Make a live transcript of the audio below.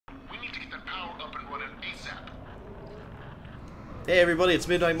Hey everybody, it's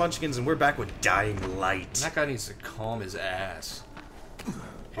Midnight Munchkins, and we're back with Dying Light. That guy needs to calm his ass.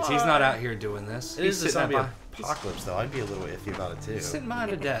 Because he's not out here doing this. It is the zombie apocalypse, though. I'd be a little iffy about it, too. He's sitting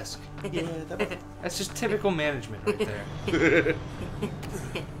behind a desk. Yeah, that's just typical management right there.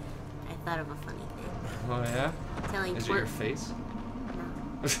 I thought of a funny thing. Oh, yeah? Telling Is it your face?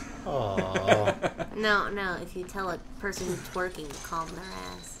 No. Aww. No. If you tell a person who's twerking to calm their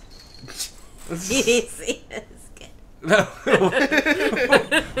ass. You didn't see it. It's good. No.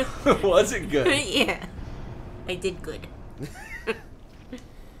 Was it good? Yeah. I did good. I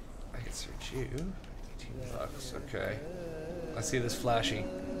can search you. $18. Okay. I see this flashy.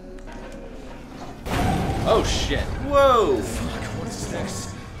 Oh shit. Whoa! Fuck, what is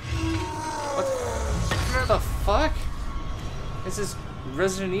this? What the fuck? Is this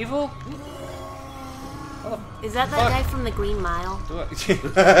Resident Evil? Is that guy from the Green Mile?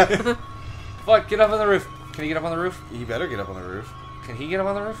 Fuck, get up on the roof. Can he get up on the roof? He better get up on the roof. Can he get up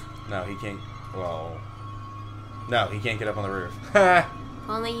on the roof? No, he can't. Well... No, he can't get up on the roof. If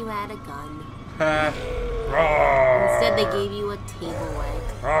only you had a gun. Instead they gave you a table leg.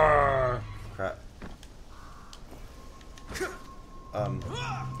 Crap.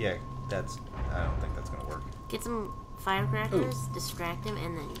 Yeah, that's... I don't think that's gonna work. Get some firecrackers, distract him,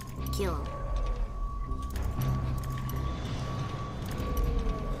 and then kill him.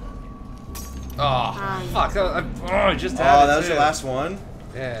 Oh, fuck. I just had it, that was too. your last one?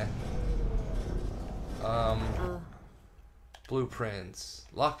 Yeah. Blueprints.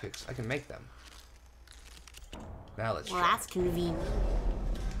 Lockpicks. I can make them. Now let's try. Well, that's convenient.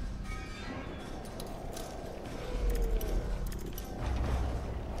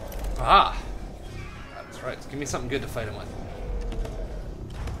 Ah! That's right. Give me something good to fight him with.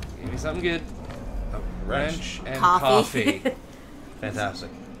 Give me something good. A wrench and coffee. Fantastic.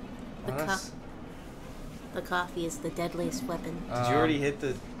 The coffee is the deadliest weapon. Did you already hit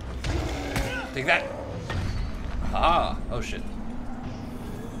the... Take that! Ah! Oh shit.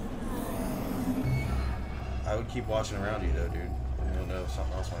 I would keep watching around you, though, dude. I don't know if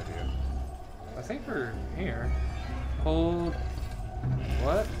something else might be here. I think we're here. Hold...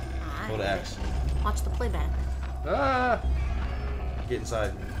 What? Hold X. Watch the playback. Ah! Get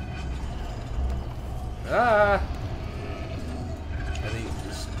inside. Ah!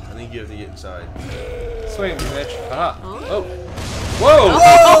 I think you have to get inside. Swing me, bitch. Ah! Oh. Whoa!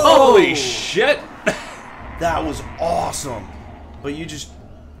 Oh! Holy shit! That was awesome! But you just...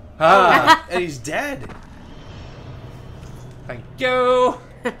 Ah! And he's dead! Thank you!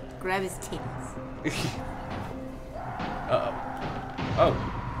 Grab his tits. Uh-oh. Oh.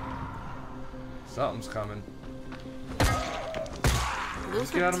 Something's coming. Those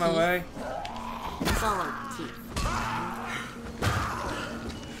Get are out of my teeth. way. That's all our teeth.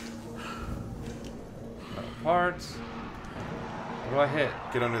 Parts. What do I hit?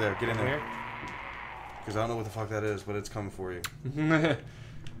 Get under there. Get in there. Here? Because I don't know what the fuck that is, but it's coming for you.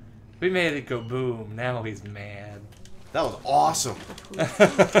 We made it go boom. Now he's mad. That was awesome! Come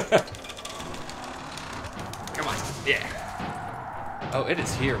on. Yeah. Oh, it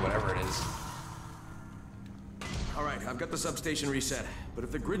is here, whatever it is. Alright, I've got the substation reset. But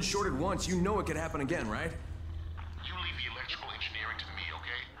if the grid shorted once, you know it could happen again, right? You leave the electrical engineering to me,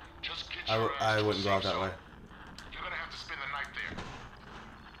 okay? Just get your I wouldn't go out that way. You're gonna have to spend the night there.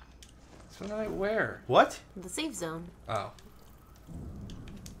 So then where? What? The safe zone. Oh.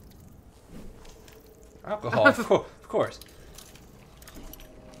 Alcohol, of course.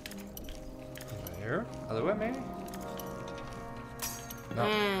 There? Other way, maybe? No.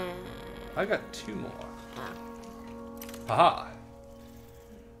 I got 2 more. Haha.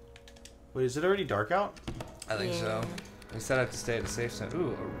 Wait, is it already dark out? I think so. We said I have to stay at a safe zone.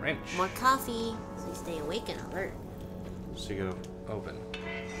 Ooh, a wrench. More coffee, so you stay awake and alert. So you gotta... Open.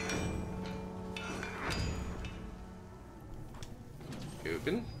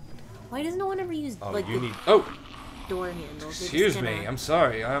 Open. Why does no one ever use Oh, like you the need... Oh! door handles? They Excuse just me. kinda- I'm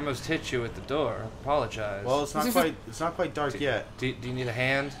sorry. I almost hit you at the door. I apologize. Well, it's not quite... It's not quite dark yet. Do you need a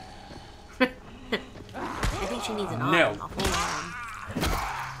hand? I think she needs an arm. No. A whole arm.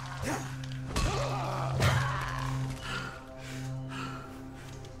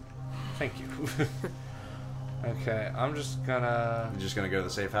 Thank you. Okay, I'm just gonna You're just gonna go to the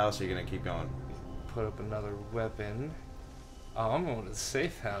safe house, or you're gonna keep going? put up another weapon. Oh, I'm going to the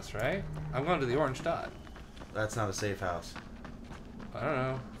safe house, right? I'm going to the orange dot. That's not a safe house. I don't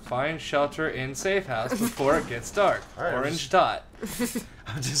know. Find shelter in safe house before it gets dark. All right, Orange dot.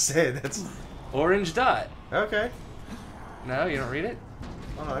 I'm just saying, that's... Orange dot. Okay. No, you don't read it?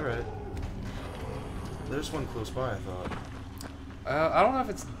 Oh, no, I read it. There's one close by, I thought. I don't know if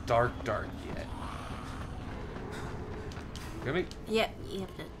it's dark yet. Give me. Yeah, you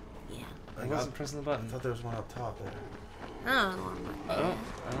have to. Yeah. I wasn't pressing the button. I thought there was one up top there. Oh. I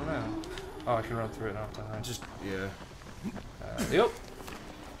don't know. Oh, I can run through it off the high. Just, yeah. Yep.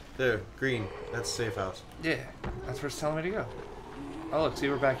 There, green. That's safe house. Yeah, that's where it's telling me to go. Oh, look, see,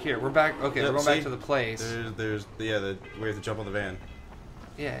 we're back here. We're back. Okay, Yep, we're going back to the place. There's we have to jump on the van.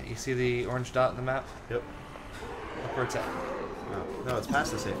 Yeah, you see the orange dot in the map? Yep. Look where it's at. No, it's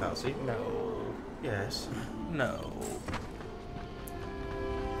past the safe house. See? No. Yes. No.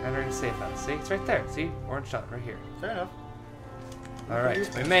 Entering the safe house. See, it's right there. See, orange dot right here. Fair enough. All right,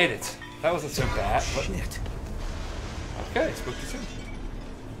 we made it. That wasn't so bad. But... Shit. Okay, spoke too soon.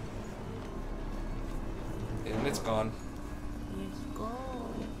 And it's gone. Let's go.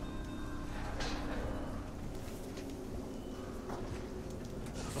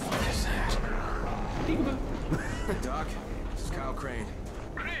 Doc, this is Kyle Crane.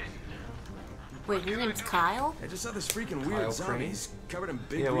 Wait, his name's Kyle? I just saw this freaking Kyle weird zombie. Crane? He's covered in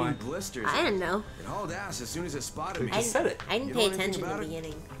big Yeah, green why? blisters. I didn't know. It hauled ass as soon as it spotted me. I said it. I didn't You pay know anything attention in the about it?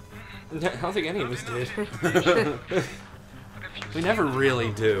 beginning. I don't think any of us did. We never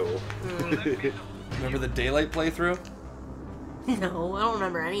really do. Remember the daylight playthrough? No, I don't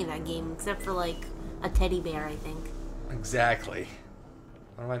remember any of that game except for like a teddy bear, I think. Exactly.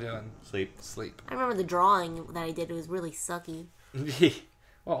 What am I doing? Sleep. Sleep. I remember the drawing that I did. It was really sucky.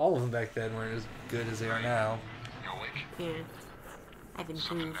 Well, all of them back then weren't as good as they are now. You awake? Yeah. I've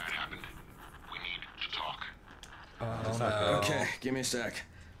Something improved. bad happened. We need to talk. Oh, not no. Okay, give me a sec.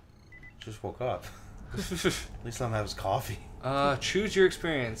 Just woke up. At least I'm having coffee. Choose your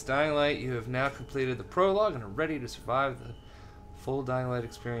experience. Dying Light, you have now completed the prologue and are ready to survive the full Dying Light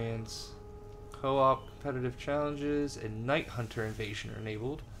experience. Co-op competitive challenges and Night Hunter invasion are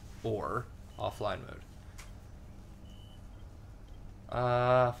enabled, or offline mode.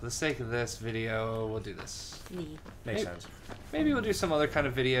 For the sake of this video, we'll do this. Me. Makes sense. Maybe we'll do some other kind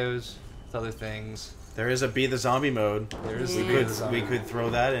of videos with other things. There is a Be the Zombie mode. There's Yeah. We could throw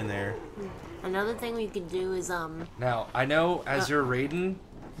that in there. Another thing we could do is Now, I know as you're Raiden,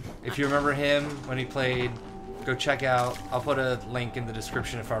 if you remember him when he played, go check out, I'll put a link in the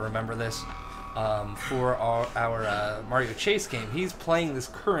description if I remember this, for our Mario Chase game. He's playing this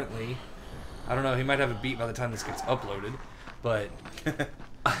currently. I don't know, he might have a beat by the time this gets uploaded, but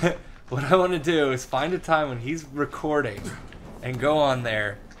what I want to do is find a time when he's recording and go on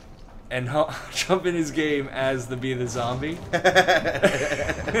there and jump in his game as the Be the Zombie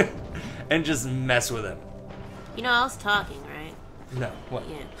and just mess with him. you know, I was talking, right? No, what?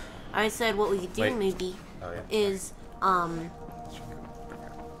 Yeah. I said what we could do Wait. maybe Oh, yeah. is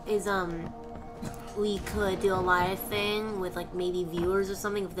we could do a live thing with like maybe viewers or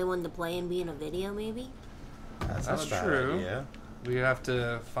something if they wanted to play and be in a video maybe. That's That's not a bad true. idea. We have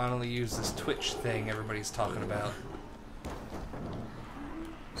to finally use this Twitch thing everybody's talking about.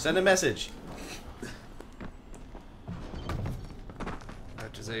 Send a message.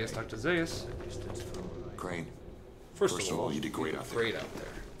 Dr. Zayas, Dr. Zayas. Crane, First of all, you did great out there. Great out there.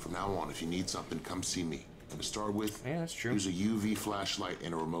 From now on, if you need something, come see me. And to start with, Yeah, that's true. use a UV flashlight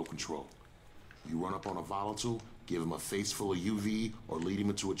and a remote control. You run up on a volatile, give him a face full of UV, or lead him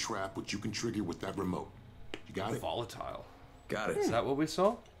into a trap which you can trigger with that remote. You got it? Volatile. Got it. Is that what we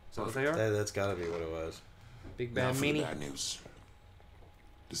saw? Is that what they are? That's gotta be what it was. Big Now bad for the meanie? bad news.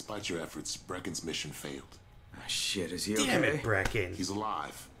 Despite your efforts, Brecken's mission failed. Ah, shit, is he Damn okay? it, Brecken. He's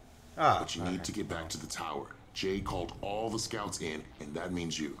alive, Ah, but you need to get back to the tower. Jay called all the scouts in, and that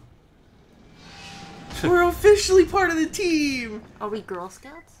means you. we're officially part of the team. Are we Girl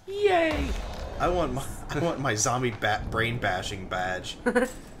Scouts? Yay! I want my zombie brain bashing badge.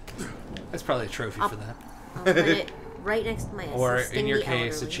 That's probably a trophy for that. I'll put it right next to my Or assisting in your the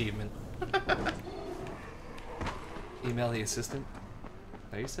case, elderly. achievement. Email the assistant.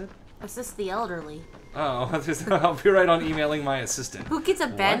 That you said? Assist the elderly. Oh, I'll be right on emailing my assistant. Who gets a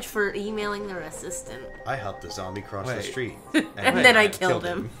badge What? for emailing their assistant? I helped the zombie cross the Wait. street. And then I killed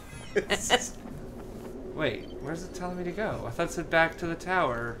him. Wait, where's it telling me to go? I thought it said back to the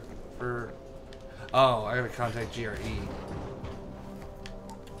tower for... Oh, I gotta contact GRE.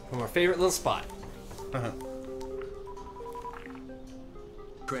 From our favorite little spot.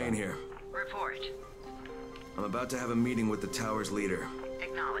 Crane here. Report. I'm about to have a meeting with the tower's leader.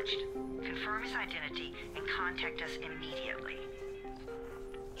 Acknowledged. Confirm his identity and contact us immediately.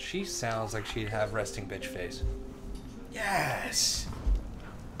 She sounds like she'd have resting bitch face. Yes.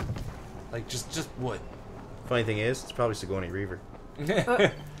 Like, just would. Funny thing is, it's probably Sigourney Weaver.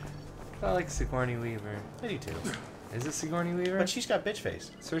 I like Sigourney Weaver. I do too. Is it Sigourney Weaver? But she's got bitch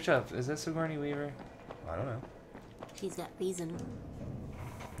face. Search up. Is that Sigourney Weaver? I don't know. She's got reason.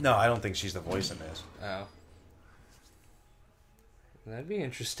 No, I don't think she's the voice in this. Oh. That'd be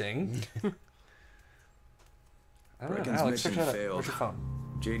interesting. I don't know. Brecken's Alex, mission search that up. failed. Where's your phone?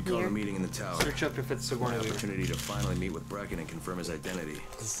 Jade called a meeting in the tower. Search up if it's An Sigourney Weaver. opportunity to finally meet with Brecken and confirm his identity.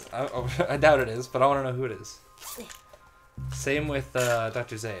 I doubt it is, but I want to know who it is. Same with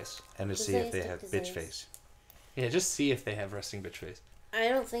Dr. Zayas. And to see Zayas, if they have Dr. bitch Zayas. face. Yeah, just see if they have resting bitch face. I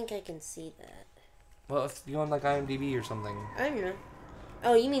don't think I can see that. Well, if you go on like IMDb or something. I don't know.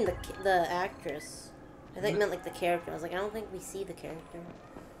 Oh, you mean the actress? I think you meant like the character. I was like, I don't think we see the character.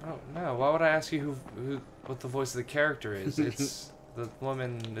 Oh no! Why would I ask you what the voice of the character is? It's the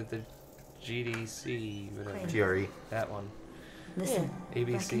woman at the GDC, whatever. GRE. That one. Listen,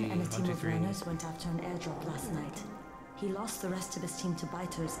 ABC, Brecken and a team of 123. runners went after an airdrop last night. He lost the rest of his team to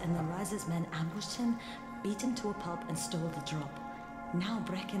biters, and then Rise's men ambushed him, beat him to a pulp, and stole the drop. Now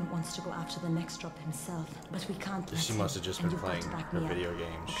Brecken wants to go after the next drop himself, but we can't let She him, must have just and been you've got playing to back her me up, video game.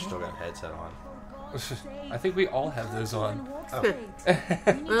 She okay? still got a headset on. I think we all have those on.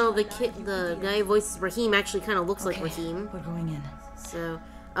 Well, the guy who voices Raheem actually kind of looks like Okay, Raheem. we're going in. So,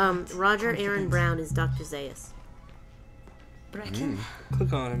 Roger Aaron Brown is Dr. Zayas. Brecken,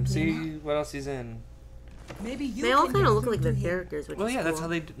 Click on him. See what else he's in. maybe you They all can kind of help look him like their to him. characters, which Well, is yeah, that's cool.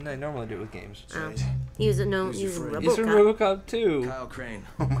 how they normally do it with games. He was in Who's your friend? He's from RoboCop. RoboCop too. Kyle Crane.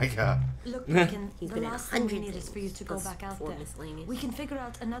 Oh my god. Look, Brecken, He's the been in last thing we 100 need is for you to go plus back out 4 there. miscellaneous. We can figure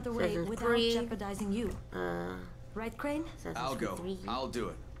out another way Assassin's without Creed. jeopardizing you. Right, Crane? Assassin's I'll Creed go. 3. I'll do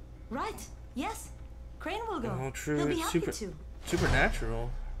it. Right. Yes. Crane will go. Oh, true. He'll be It's happy to.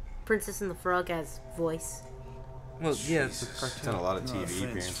 supernatural. Princess and the Frog has voice. Well, yeah, it's a He's cartoon. done a lot of No TV offense,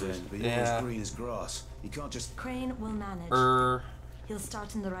 appearances. friend, but you're Yeah. as green as grass. You can't just... Crane will manage. He'll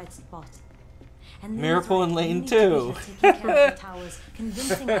start in the right spot. And then Miracle right, in Lane you need to be 2. here taking care of the towers,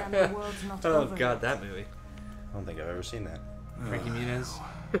 convincing them the world's not Oh over. god, that movie. I don't think I've ever seen that. Frankie Muniz.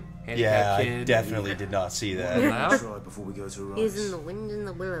 Yeah, Handicapped I kid. definitely did not see that. Now? Try before we go to He was rise. in The Wind in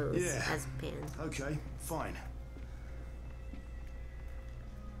the Willows Yeah. as Pan. Okay, fine.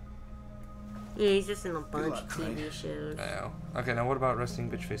 Yeah, he's just in a bunch luck, of Crane. TV shows. No. Okay, now what about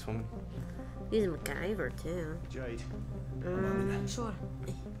Resting Bitch Face Woman? He's in MacGyver, too. Jade. Sure.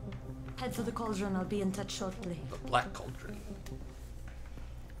 Head for the cauldron. I'll be in touch shortly. The Black Cauldron.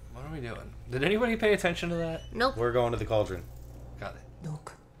 What are we doing? Did anybody pay attention to that? Nope. We're going to the cauldron. Got it.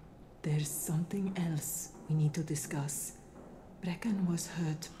 Look, there's something else we need to discuss. Brecken was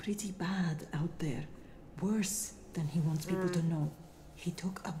hurt pretty bad out there. Worse than he wants people to know. He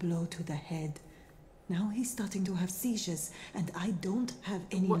took a blow to the head. Now he's starting to have seizures, and I don't have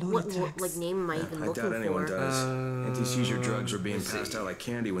any What Loritax. like name am I even I looking doubt anyone for? does. Anti-seizure drugs were being passed out like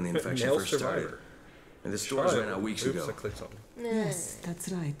candy when the infection Male first started. survivor. And the stores ran out weeks ago. I clicked something. Yes, that's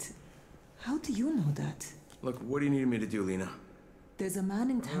right. How do you know that? Look, what do you need me to do, Lena? There's a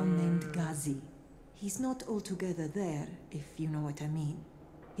man in town named Ghazi. He's not altogether there, if you know what I mean.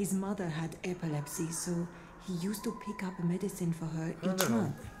 His mother had epilepsy, so he used to pick up medicine for her each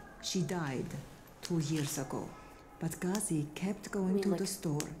month. She died 2 years ago. But Ghazi kept going mean, to like, the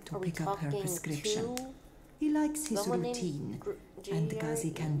store to Are we pick up her talking prescription. to He likes his someone named routine, GRE? and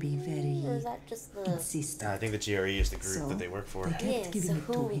Ghazi can be Or very is that just the... insistent. I think the GRE is the group So, that they work for. they kept Yeah, giving so it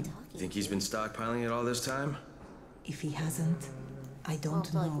who to are we him. talking Think he's been stockpiling it all this time? If he hasn't, I I'll don't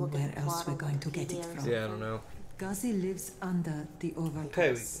have to, like, know look at where the else plot we're on going to get it Wikipedia or from. Yeah, I don't know. Ghazi lives under the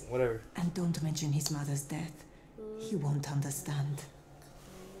overpass. Okay, whatever. And don't mention his mother's death. He won't understand.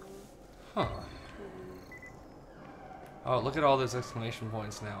 Huh. Oh, look at all those exclamation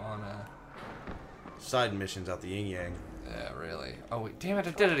points now on Side missions out the yin yang. Yeah, really. Oh, wait, damn it,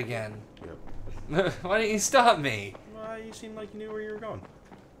 I did it again. Yep. Why didn't you stop me? Well, you seemed like you knew where you were going.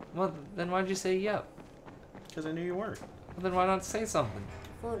 Well, then why'd you say yep? Because I knew you weren't. Well, then why not say something?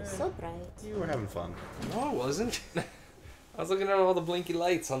 Oh, it's so bright. You were having fun. No, I wasn't. I was looking at all the blinky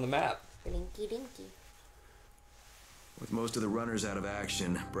lights on the map. Blinky dinky. With most of the runners out of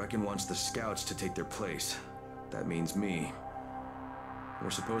action, Brecken wants the scouts to take their place. That means me. We're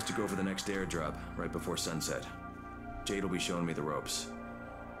supposed to go for the next airdrop, right before sunset. Jade will be showing me the ropes.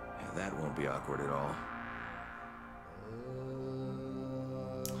 Yeah, that won't be awkward at all.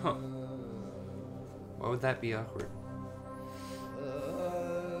 Huh. Why would that be awkward?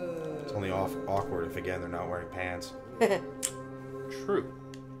 It's only awkward if, again, they're not wearing pants. True.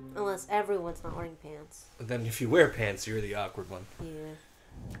 Unless everyone's not wearing pants. But then if you wear pants, you're the awkward one.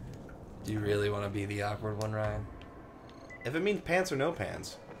 Yeah. Do you really want to be the awkward one, Ryan? If it means pants or no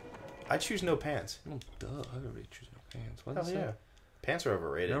pants, I choose no pants. Oh, duh. I already choose no pants. What Hell is yeah. that? Pants are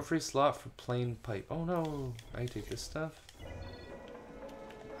overrated. No free slot for plain pipe. Oh no. I take this stuff.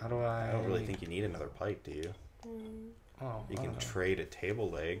 How do I... I don't really think you need another pipe, do you? Oh, You I can don't know. trade a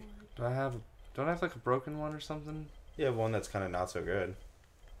table leg. Don't I have like a broken one or something? You have one that's kind of not so good.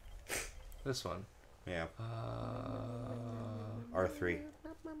 This one. Yeah. R3.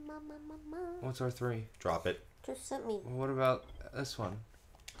 What's R3? Drop it. Just sent me. What about this one?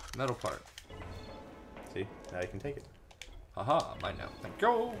 Metal part. See? Now you can take it. Haha, mine now. Thank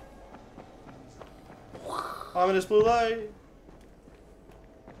you. Ominous blue light.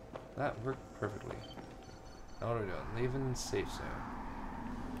 That worked perfectly. Now what are we doing? Leaving safe zone.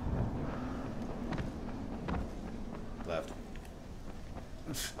 Left.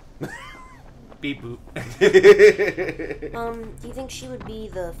 Beep boop. Do you think she would be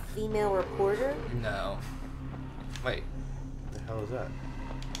the female reporter? No. Wait. What the hell is that?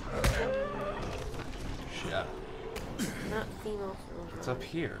 Shut. Not female. It's up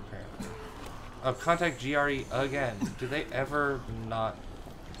here, apparently. Oh, contact GRE again. Do they ever not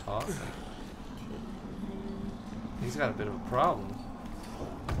talk? He's got a bit of a problem.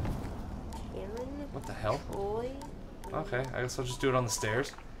 Karen? What the hell? Boy? Okay, I guess I'll just do it on the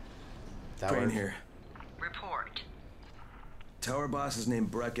stairs. Crane here. Report. Tower boss is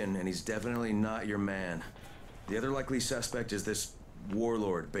named Brecken, and he's definitely not your man. The other likely suspect is this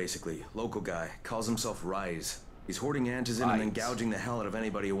warlord, basically. Local guy. Calls himself Rise. He's hoarding antizin and then gouging the hell out of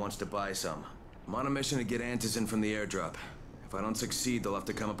anybody who wants to buy some. I'm on a mission to get antizin from the airdrop. If I don't succeed, they'll have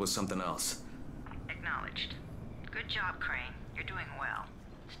to come up with something else. Acknowledged. Good job, Crane. You're doing well.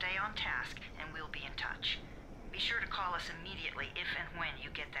 Stay on task, and we'll be in touch. Be sure to call us immediately if and when you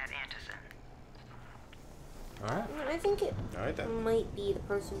get that antizin. Alright. I think it Alright then. might be the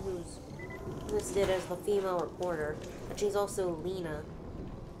person who's listed as the female reporter, but she's also Lena.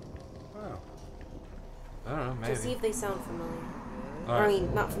 Oh. I don't know, maybe. To see if they sound familiar. All Or, right. I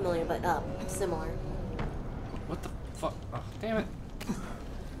mean, not familiar, but similar. What the fuck? Oh, damn it.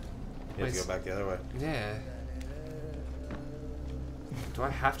 You have to go back the other way. Yeah. Do I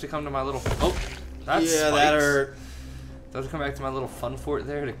have to come to my little... Oh! That's yeah, spikes. that hurt. Do I have to come back to my little fun fort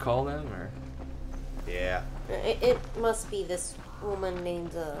there to call them, or...? Yeah. It must be this woman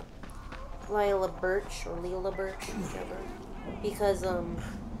named Lila Birch, or Leela Birch, whichever. Because,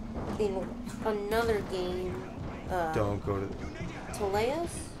 in another game, Don't go to... Teleus,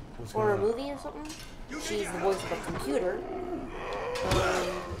 or a movie or something, she's the voice of a computer.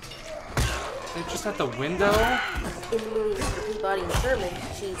 They're just at the window? In the movie Mr. Peabody and Sherman,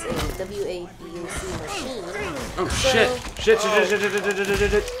 she's a WABC machine. Oh, So- shit.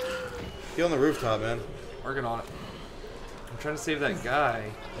 Get on the rooftop, man. Working on it. I'm trying to save that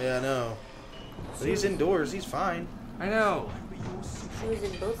guy. Yeah, I know. But he's indoors. He's fine. I know. She was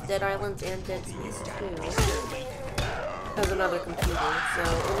in both Dead Islands and Dead Space 2. As another computer, so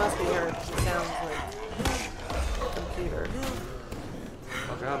it must be her. She sounds like a computer.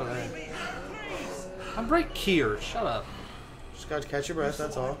 Fuck out of there. I'm right here. Shut up. Just gotta catch your breath,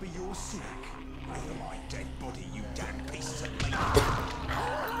 that's all.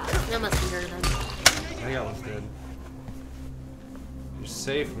 That must be her then. I think that one's dead. You're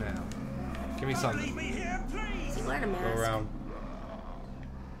safe now. Give me something. Is he wearing a mask? Go around.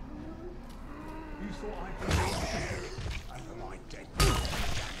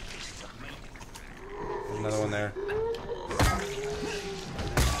 There's another one there.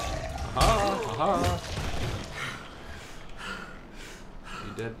 Aha.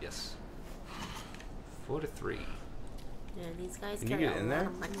 You dead? Yes. 4-3. Yeah, these guys Can you carry get a in lot there?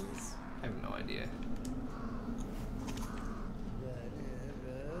 of monies. I have no idea.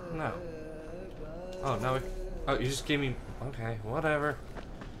 No. Oh, no. Oh, you just gave me... Okay, whatever.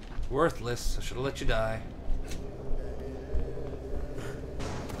 Worthless. I should have let you die.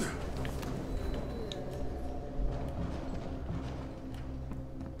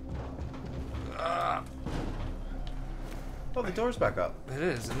 Oh, the door's back up. It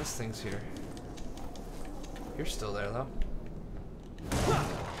is, and this thing's here. You're still there, though.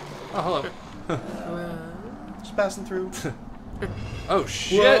 Oh, hello. Just passing through. Oh,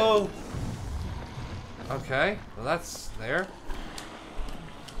 shit! Whoa! Okay, well that's there.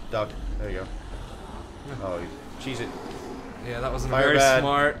 Duck. There you go. Oh, you cheese it. Yeah, that wasn't Fire very bad.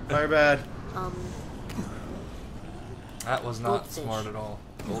 smart. Fire bad. That was not Goldfish. smart at all.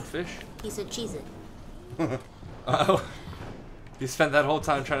 Goldfish? He said cheese it. Oh. You spent that whole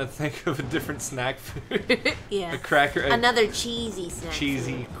time trying to think of a different snack food. Yeah. A cracker. Another cheesy snack.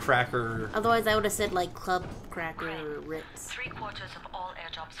 Cheesy cracker. Otherwise, I would have said like club cracker Ritz. 3/4 of all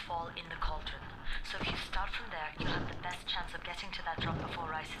airdrops fall in the cauldron. So if you start from there, you'll have the best chance of getting to that drop before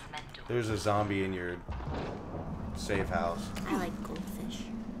Rice's men do. There's a zombie in your safe house. I like goldfish.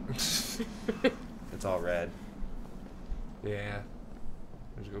 It's all red. Yeah.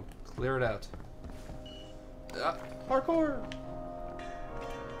 Let's go clear it out. Parkour!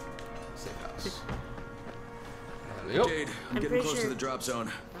 Safe house. Yep. Jade, I'm I'm getting pretty close to sure- the drop zone.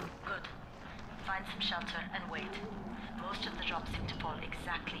 Good. Find some shelter and wait. Most of the drops seem to fall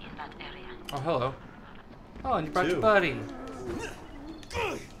exactly in that area. Oh, hello. Oh, and you brought your Two. buddy.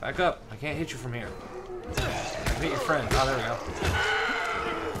 Back up. I can't hit you from here. I can hit your friend. Oh, there we go.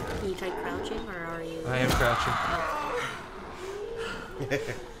 Can you try crouching, or are you? I am crouching.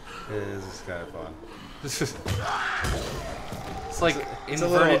 This is kind of fun. It's like it's a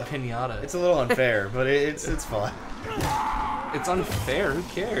inverted little- pinata. It's a little unfair, but it's fun. It's unfair. Who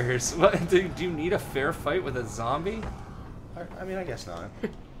cares? What? Do you need a fair fight with a zombie? I mean, I guess not.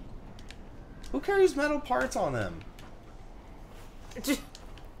 Who carries metal parts on them? Ugh.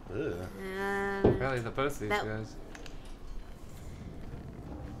 Apparently, the both of these That- guys.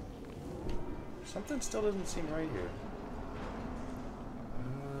 Something still doesn't seem right here.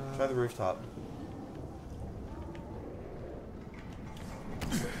 Try the rooftop.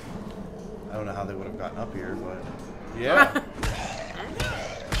 I don't know how they would have gotten up here, but yeah.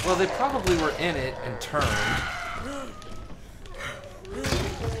 Well, they probably were in it and turned.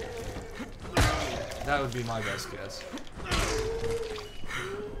 That would be my best guess.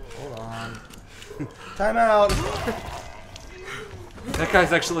 Hold on. Time out. That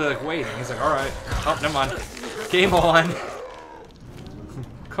guy's actually like waiting. He's like, all right. Oh, never mind. Game on.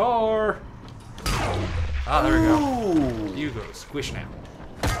 Car. Ah, there we go. Ooh. You go squish now.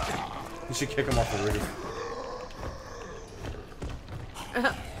 You should kick him off the roof.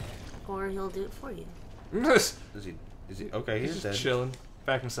 Or he'll do it for you. Is he? Okay, He's he's just dead. chilling.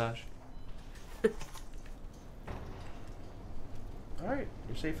 Back massage. All right,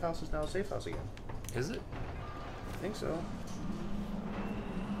 your safe house is now a safe house again. Is it? I think so.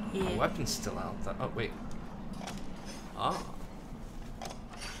 The Yeah. weapon's still out. Oh, wait. Ah.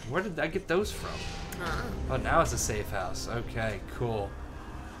 Where did I get those from? Oh, now it's a safe house. Okay, cool.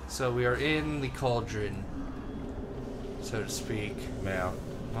 So we are in the cauldron, so to speak. Yeah.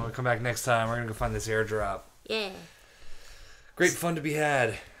 When we come back next time, we're going to go find this airdrop. Yeah. Great fun to be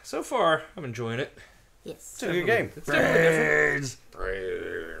had. So far, I'm enjoying it. Yes. It's a good game. It's definitely different.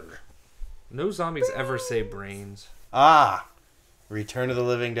 Brains. No zombies ever say brains. Ah, Return of the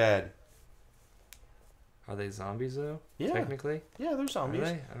Living Dead. Are they zombies, though? Yeah. Technically? Yeah, they're zombies. Are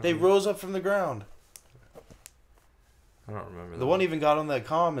they? I don't They know. rose up from the ground. I don't remember The that. one even got on that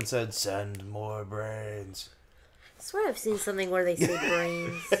comm and said, "Send more brains." I swear I've seen something where they say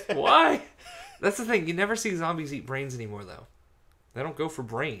brains. Why? That's the thing. You never see zombies eat brains anymore, though. They don't go for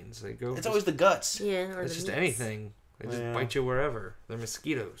brains. They go. It's always the guts. Yeah, or It's the just meats. anything. They just Yeah. bite you wherever. They're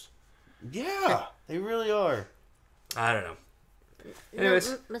mosquitoes. Yeah, they really are. I don't know. No,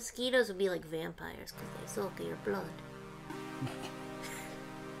 Anyways. mosquitoes would be like vampires because they soak your blood.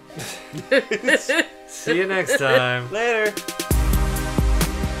 See you next time. Later.